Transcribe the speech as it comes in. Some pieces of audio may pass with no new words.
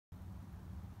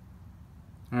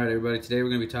All right, everybody, today we're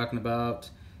going to be talking about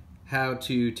how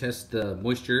to test the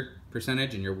moisture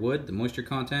percentage in your wood, the moisture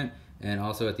content, and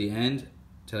also at the end,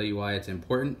 tell you why it's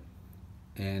important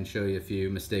and show you a few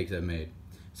mistakes I've made.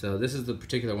 So this is the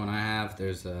particular one I have.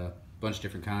 There's a bunch of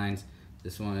different kinds.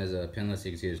 This one is a pinless.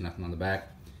 You can see there's nothing on the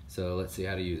back. So let's see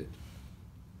how to use it.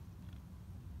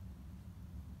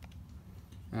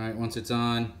 All right, once it's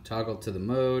on, toggle to the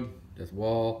mode. That's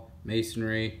wall,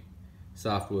 masonry,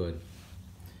 softwood.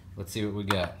 Let's see what we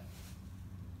got.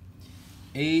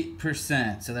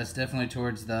 8%, so that's definitely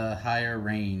towards the higher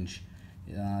range.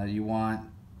 You want,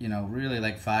 really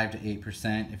like 5 to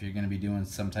 8% if you're going to be doing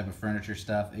some type of furniture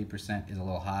stuff. 8% is a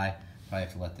little high. Probably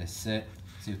have to let this sit.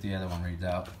 See what the other one reads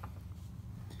out.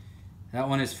 That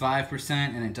one is 5%,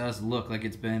 and it does look like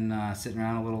it's been sitting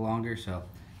around a little longer, so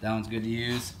that one's good to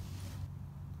use.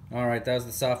 All right, that was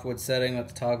the softwood setting.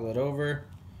 Let's toggle it over.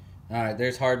 All right,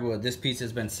 there's hardwood. This piece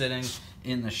has been sitting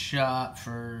in the shop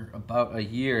for about a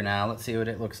year now. Let's see what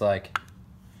it looks like.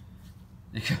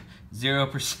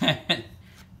 0%.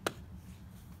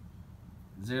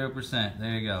 0%. There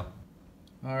you go.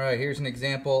 All right, here's an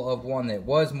example of one that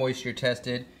was moisture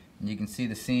tested. And you can see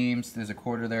the seams. There's a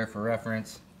quarter there for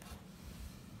reference.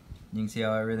 You can see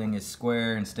how everything is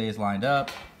square and stays lined up.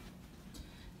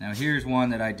 Now here's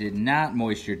one that I did not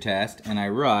moisture test and I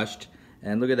rushed.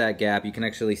 And look at that gap. You can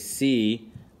actually see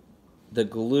the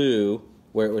glue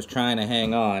where it was trying to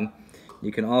hang on.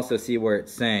 You can also see where it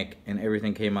sank and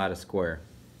everything came out of square.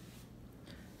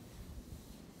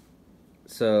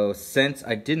 So since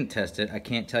I didn't test it, I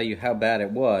can't tell you how bad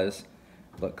it was,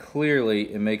 but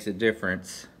clearly it makes a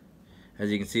difference.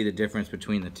 As you can see, the difference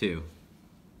between the two.